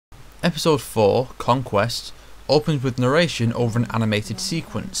Episode 4, Conquest, opens with narration over an animated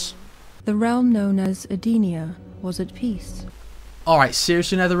sequence. The realm known as Edenia was at peace. Alright,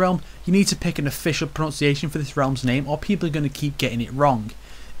 seriously Netherrealm, you need to pick an official pronunciation for this realm's name or people are going to keep getting it wrong.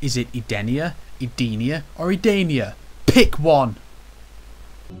 Is it Edenia, Edenia, or Edania? Pick one!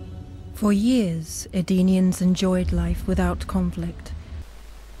 For years, Edenians enjoyed life without conflict.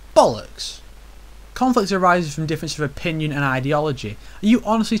 Bollocks! Conflict arises from difference of opinion and ideology. Are you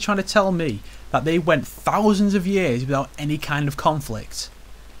honestly trying to tell me that they went thousands of years without any kind of conflict?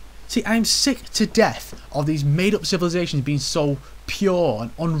 See, I am sick to death of these made-up civilizations being so pure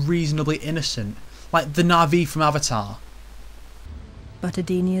and unreasonably innocent, like the Na'vi from Avatar. But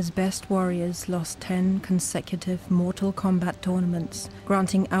Edenia's best warriors lost 10 consecutive Mortal Kombat tournaments,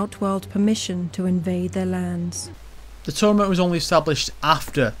 granting Outworld permission to invade their lands. The tournament was only established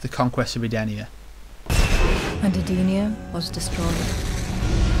after the conquest of Edenia. And Edenia was destroyed.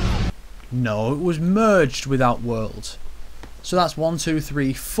 No, it was merged with Outworld. So that's 1, 2,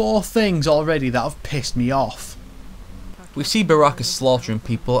 3, 4 things already that have pissed me off. We see Baraka slaughtering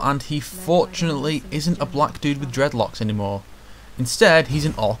people and he fortunately isn't a black dude with dreadlocks anymore. Instead, he's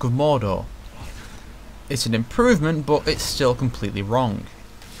an Orc of Mordor. It's an improvement, but it's still completely wrong.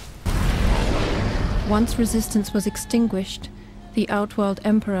 Once resistance was extinguished, the Outworld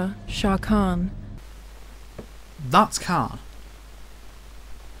Emperor, Shah Khan. That's Khan.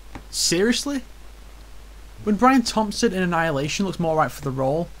 Seriously? When Brian Thompson in Annihilation looks more right for the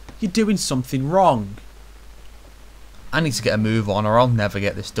role, you're doing something wrong. I need to get a move on or I'll never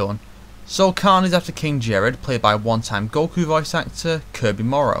get this done. So Khan is after King Jared, played by one-time Goku voice actor Kirby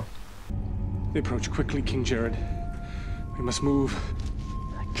Morrow. They approach quickly, King Jared. We must move.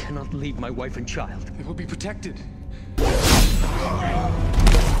 I cannot leave my wife and child. They will be protected.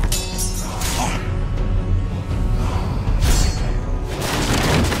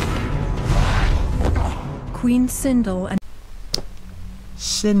 Queen Sindel and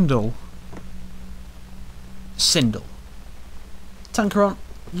Sindel. Tankaron,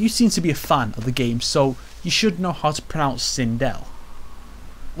 you seem to be a fan of the game, so you should know how to pronounce Sindel.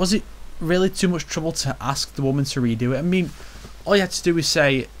 Was it really too much trouble to ask the woman to redo it? I mean, all you had to do is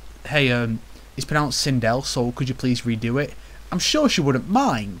say, hey, it's pronounced Sindel, so could you please redo it? I'm sure she wouldn't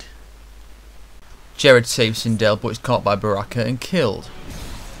mind. Jared saves Sindel, but is caught by Baraka and killed.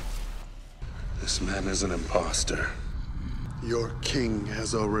 This man is an imposter. Your king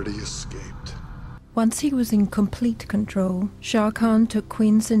has already escaped. once he was in complete control, Shah Khan took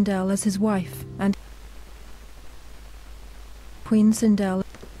Queen Sindel as his wife, and Queen Sindel.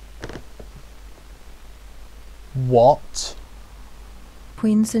 What?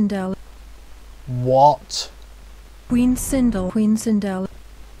 Queen Sindel. What? Queen Sindel.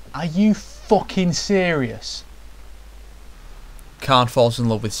 Are you fucking serious? Khan falls in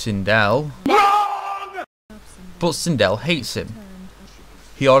love with Sindel. Wrong! But Sindel hates him.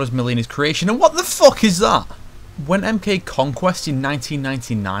 He orders Melina's creation, and what the fuck is that? When MK Conquest in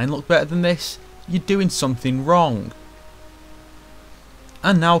 1999 looked better than this, you're doing something wrong.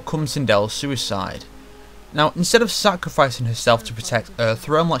 And now comes Sindel's suicide. Now, instead of sacrificing herself to protect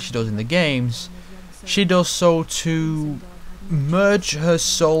Earthrealm like she does in the games, she does so to merge her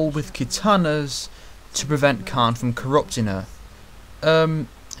soul with Kitana's to prevent Khan from corrupting her.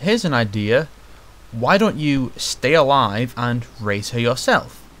 Here's an idea. Why don't you stay alive and raise her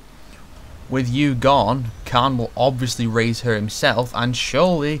yourself? With you gone, Khan will obviously raise her himself, and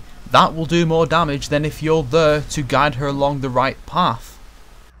surely that will do more damage than if you're there to guide her along the right path.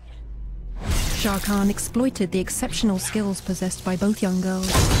 Shah Khan exploited the exceptional skills possessed by both young girls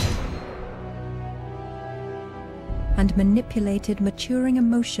and manipulated maturing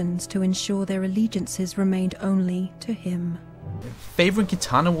emotions to ensure their allegiances remained only to him. Favouring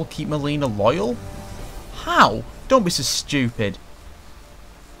Kitana will keep Melina loyal? How? Don't be so stupid.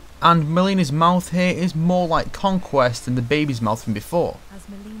 And Melina's mouth here is more like Conquest than the baby's mouth from before.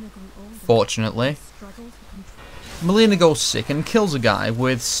 Fortunately, Melina goes sick and kills a guy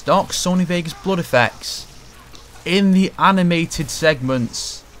with stock Sony Vegas blood effects. In the animated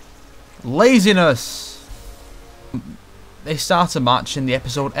segments. Laziness! They start a match and the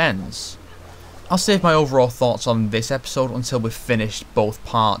episode ends. I'll save my overall thoughts on this episode until we've finished both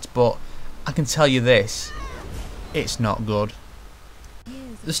parts, but I can tell you this, it's not good.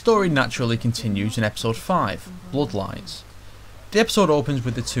 The story naturally continues in episode 5, Bloodlines. The episode opens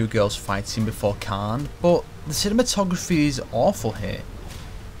with the two girls fighting before Khan, but the cinematography is awful here.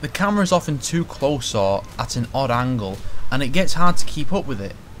 The camera is often too close or at an odd angle, and it gets hard to keep up with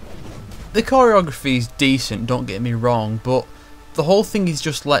it. The choreography is decent, don't get me wrong, but the whole thing is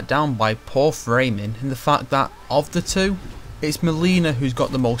just let down by poor framing and the fact that, of the two, it's Melina who's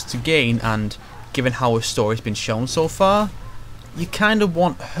got the most to gain, and given how her story's been shown so far, you kind of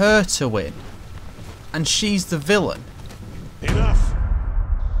want her to win. And she's the villain. Enough!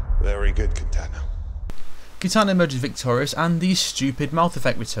 Very good, Kitana. Kitana emerges victorious, and the stupid mouth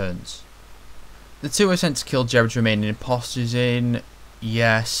effect returns. The two are sent to kill Jared's remaining imposters in,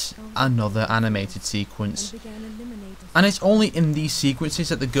 yes, another animated sequence. And it's only in these sequences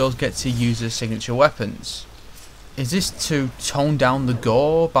that the girls get to use their signature weapons. Is this to tone down the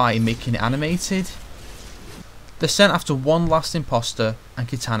gore by making it animated? They're sent after one last imposter, and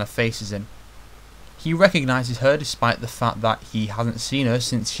Kitana faces him. He recognises her despite the fact that he hasn't seen her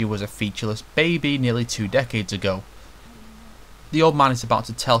since she was a featureless baby nearly 2 decades ago. The old man is about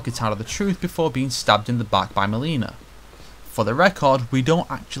to tell Kitana the truth before being stabbed in the back by Melina. For the record, we don't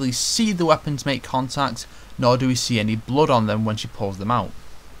actually see the weapons make contact, nor do we see any blood on them when she pulls them out.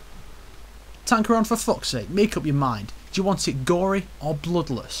 Tankaron, for fuck's sake, make up your mind. Do you want it gory or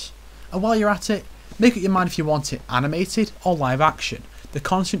bloodless? And while you're at it, make up your mind if you want it animated or live action. The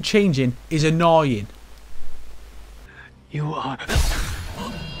constant changing is annoying. You are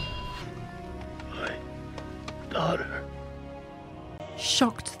my daughter.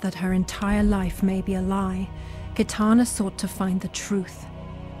 Shocked that her entire life may be a lie, Kitana sought to find the truth.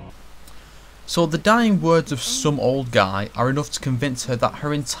 So the dying words of some old guy are enough to convince her that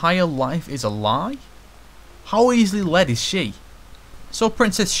her entire life is a lie? How easily led is she? So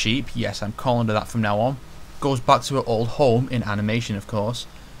Princess Sheep, yes, I'm calling her that from now on, goes back to her old home, in animation of course,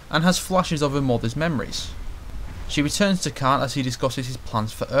 and has flashes of her mother's memories. She returns to Khan as he discusses his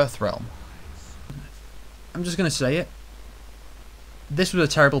plans for Earthrealm. I'm just going to say it. This was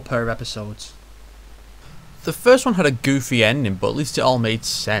a terrible pair of episodes. The first one had a goofy ending, but at least it all made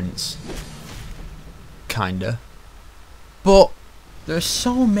sense. Kinda. But there are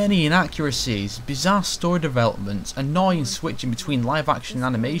so many inaccuracies, bizarre story developments, annoying switching between live action and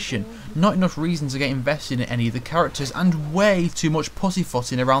animation, not enough reason to get invested in any of the characters, and way too much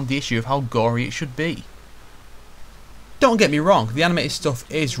pussyfooting around the issue of how gory it should be. Don't get me wrong, the animated stuff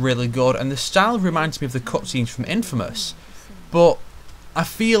is really good, and the style reminds me of the cutscenes from Infamous, but I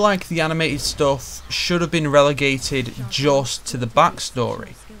feel like the animated stuff should have been relegated just to the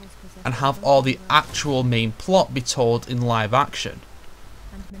backstory, and have all the actual main plot be told in live action.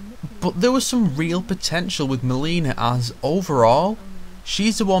 But there was some real potential with Melina, as overall,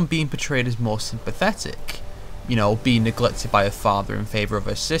 she's the one being portrayed as more sympathetic. You know, being neglected by her father in favour of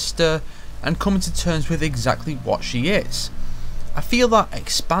her sister, and coming to terms with exactly what she is. I feel that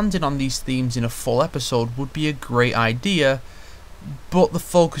expanding on these themes in a full episode would be a great idea, but the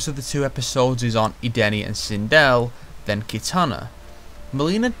focus of the 2 episodes is on Ideni and Sindel, then Kitana.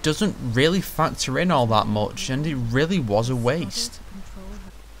 Melina doesn't really factor in all that much, and it really was a waste.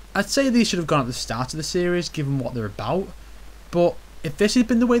 I'd say these should have gone at the start of the series, given what they're about, but if this had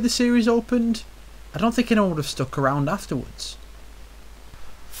been the way the series opened, I don't think anyone would have stuck around afterwards.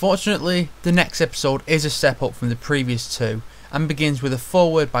 Fortunately, the next episode is a step up from the previous 2, and begins with a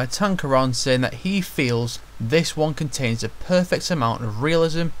foreword by Tankaron saying that he feels this one contains a perfect amount of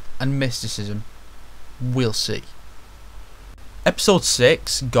realism and mysticism. We'll see. Episode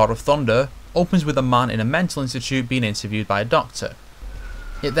 6, God of Thunder, opens with a man in a mental institute being interviewed by a doctor.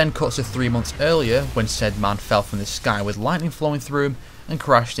 It then cuts to 3 months earlier, when said man fell from the sky with lightning flowing through him and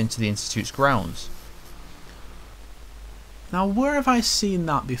crashed into the institute's grounds. Now, where have I seen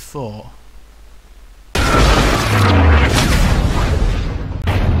that before?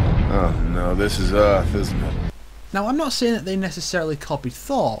 Oh no, this is Earth, isn't it? Now, I'm not saying that they necessarily copied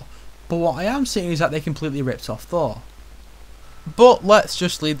Thor, but what I am saying is that they completely ripped off Thor. But let's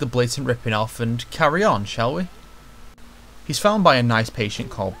just leave the blatant ripping off and carry on, shall we? He's found by a nice patient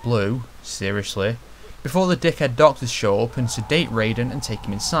called Blue, seriously, before the dickhead doctors show up and sedate Raiden and take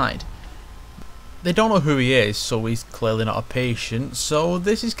him inside. They don't know who he is, so he's clearly not a patient, so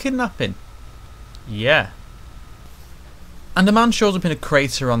this is kidnapping. Yeah. And a man shows up in a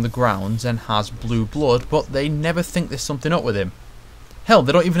crater on the grounds and has blue blood, but they never think there's something up with him. Hell,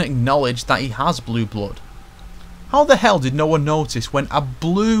 they don't even acknowledge that he has blue blood. How the hell did no one notice when a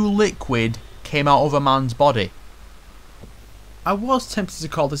blue liquid came out of a man's body? I was tempted to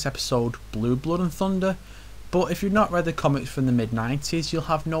call this episode Blue Blood and Thunder, but if you've not read the comics from the mid-90s, you'll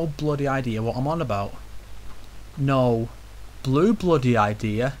have no bloody idea what I'm on about. No, blue bloody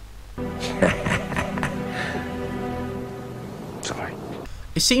idea. Sorry.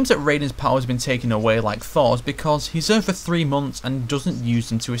 It seems that Raiden's power has been taken away like Thor's because he's there for 3 months and doesn't use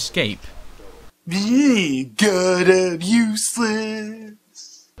them to escape. Good and useless.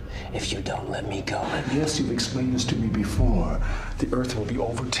 If you don't let me go, Yes, you've explained this to me before. The Earth will be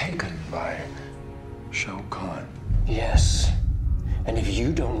overtaken by Shao Kahn. Yes. And if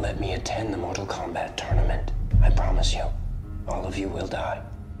you don't let me attend the Mortal Kombat tournament, I promise you, all of you will die.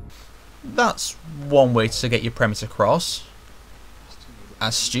 That's one way to get your premise across.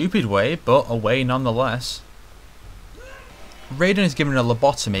 A stupid way, but a way nonetheless. Raiden is given a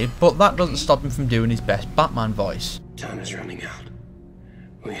lobotomy, but that doesn't stop him from doing his best Batman voice. Time is running out.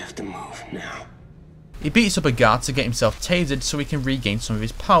 We have to move now. He beats up a guard to get himself tasered so he can regain some of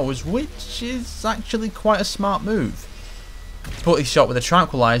his powers, which is actually quite a smart move. But he's shot with a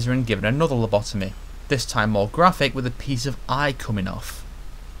tranquilizer and given another lobotomy, this time more graphic with a piece of eye coming off.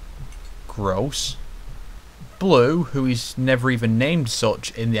 Gross. Blue, who is never even named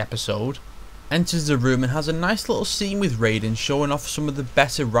such in the episode, enters the room and has a nice little scene with Raiden showing off some of the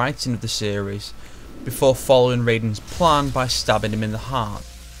better writing of the series, before following Raiden's plan by stabbing him in the heart.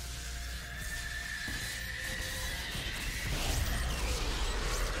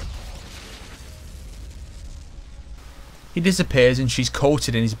 He disappears and she's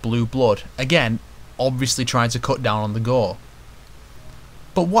coated in his blue blood, again, obviously trying to cut down on the gore.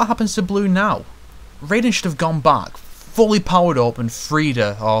 But what happens to Blue now? Raiden should have gone back, fully powered up and freed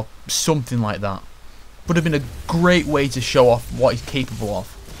her, or something like that. Would have been a great way to show off what he's capable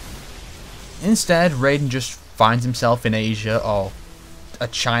of. Instead, Raiden just finds himself in Asia, or a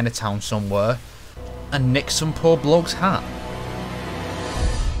Chinatown somewhere, and nicks some poor bloke's hat.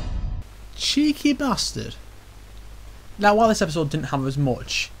 Cheeky bastard. Now, while this episode didn't have as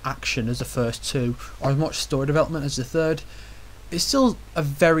much action as the first two, or as much story development as the third, it's still a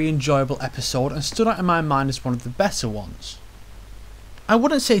very enjoyable episode and stood out in my mind as one of the better ones. I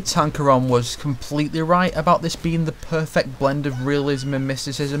wouldn't say Tankaron was completely right about this being the perfect blend of realism and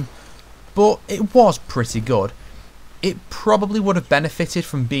mysticism, but it was pretty good. It probably would have benefited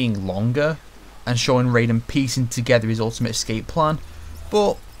from being longer and showing Raiden piecing together his ultimate escape plan,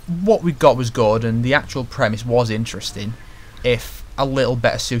 but what we got was good and the actual premise was interesting, if a little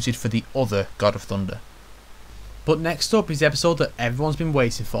better suited for the other God of Thunder. But next up is the episode that everyone's been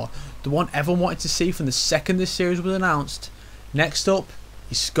waiting for, the one everyone wanted to see from the second this series was announced. Next up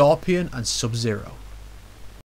is Scorpion and Sub-Zero.